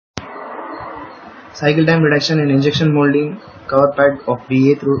Cycle time reduction in injection molding cover pad of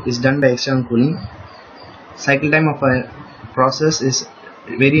BA through is done by external cooling. Cycle time of a process is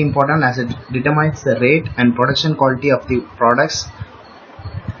very important as it determines the rate and production quality of the products.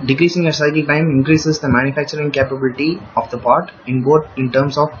 Decreasing a cycle time increases the manufacturing capability of the part in both in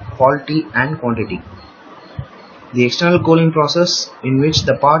terms of quality and quantity. The external cooling process, in which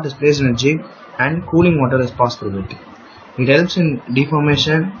the part is placed in a jig and cooling water is passed through it. It helps in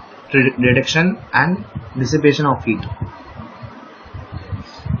deformation, reduction and dissipation of heat.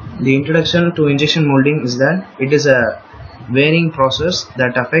 The introduction to injection molding is that it is a varying process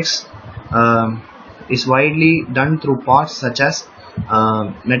that affects is widely done through parts such as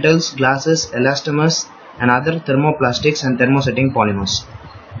metals, glasses, elastomers and other thermoplastics and thermosetting polymers.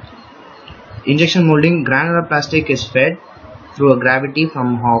 Injection molding, granular plastic is fed through a gravity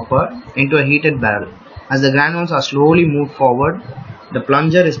from hopper into a heated barrel. As the granules are slowly moved forward, the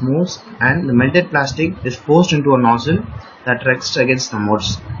plunger is moved and the melted plastic is forced into a nozzle that rests against the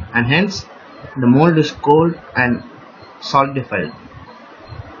molds, and hence the mold is cooled and solidified.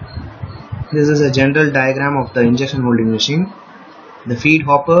 This is a general diagram of the injection molding machine. The feed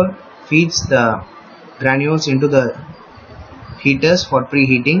hopper feeds the granules into the heaters for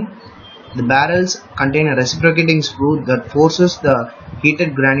preheating. The barrels contain a reciprocating screw that forces the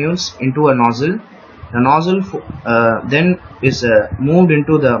heated granules into a nozzle. The nozzle then is moved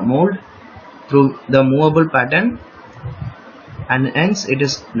into the mold through the movable pattern, and hence it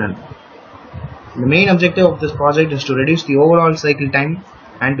is done. The main objective of this project is to reduce the overall cycle time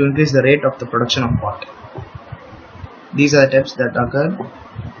and to increase the rate of the production of part. These are the steps that occur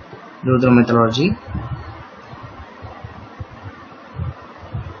due to the methodology.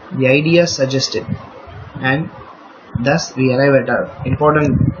 The ideas suggested, and thus we arrive at an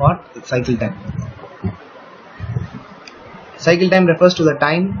important part, cycle time. Cycle time refers to the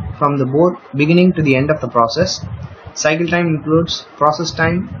time from the both beginning to the end of the process. Cycle time includes process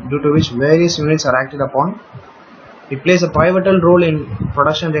time, due to which various units are acted upon. It plays a pivotal role in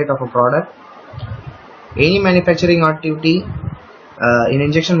production rate of a product. Any manufacturing activity in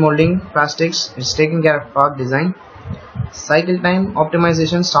injection molding plastics is taking care of part design. Cycle time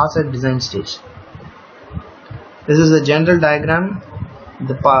optimization starts at design stage. This is a general diagram.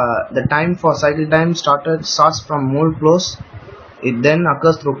 The time for cycle time starts from mold close. It then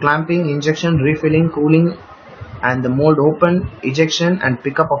occurs through clamping, injection, refilling, cooling, and the mold open, ejection, and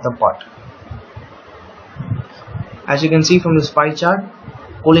pickup of the part. As you can see from this pie chart,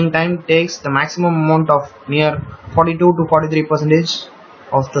 cooling time takes the maximum amount of near 42 to 43%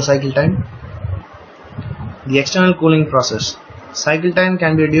 of the cycle time. The external cooling process. Cycle time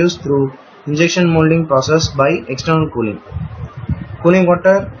can be reduced through injection molding process by external cooling. Cooling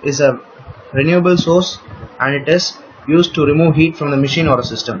water is a renewable source and it is used to remove heat from the machine or a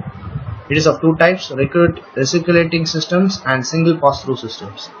system. It is of two types: recirculating systems and single pass-through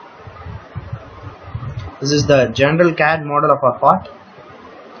systems. This is the general CAD model of our part.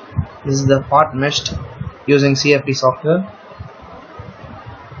 This is the part meshed using CFD software,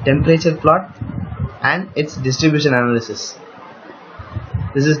 temperature plot and its distribution analysis.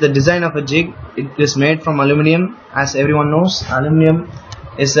 This is the design of a jig. It is made from aluminium. As everyone knows, aluminium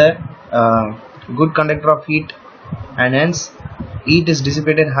is a good conductor of heat, and hence heat is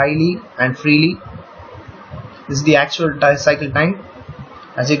dissipated highly and freely. This is the actual cycle time.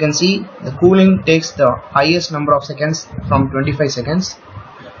 As you can see, the cooling takes the highest number of seconds from 25 seconds.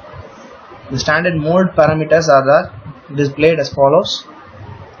 The standard mold parameters are displayed as follows.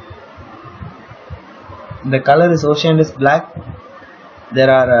 The color is ocean is black. There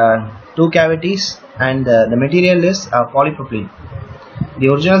are two cavities and the material is polypropylene. The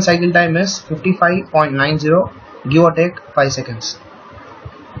original cycle time is 55.90, give or take 5 seconds.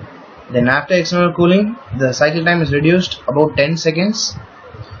 Then after external cooling, the cycle time is reduced about 10 seconds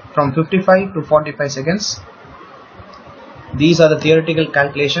from 55 to 45 seconds. These are the theoretical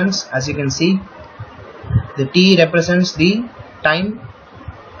calculations. As you can see, the T represents the time.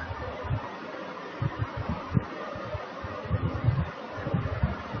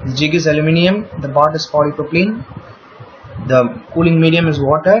 The jig is aluminium, the part is polypropylene, the cooling medium is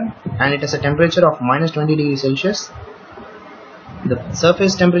water, and it has a temperature of minus 20 degrees Celsius. The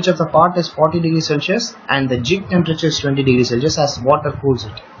surface temperature of the part is 40 degrees Celsius and the jig temperature is 20 degrees Celsius as water cools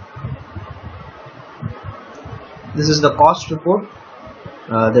it. This is the cost report.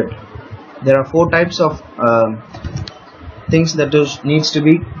 That there are 4 types of things that needs to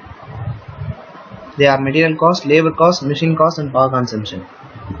be. They are material cost, labor cost, machine cost and power consumption.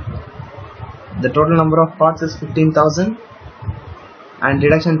 The total number of parts is 15,000 and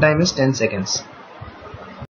reduction time is 10 seconds.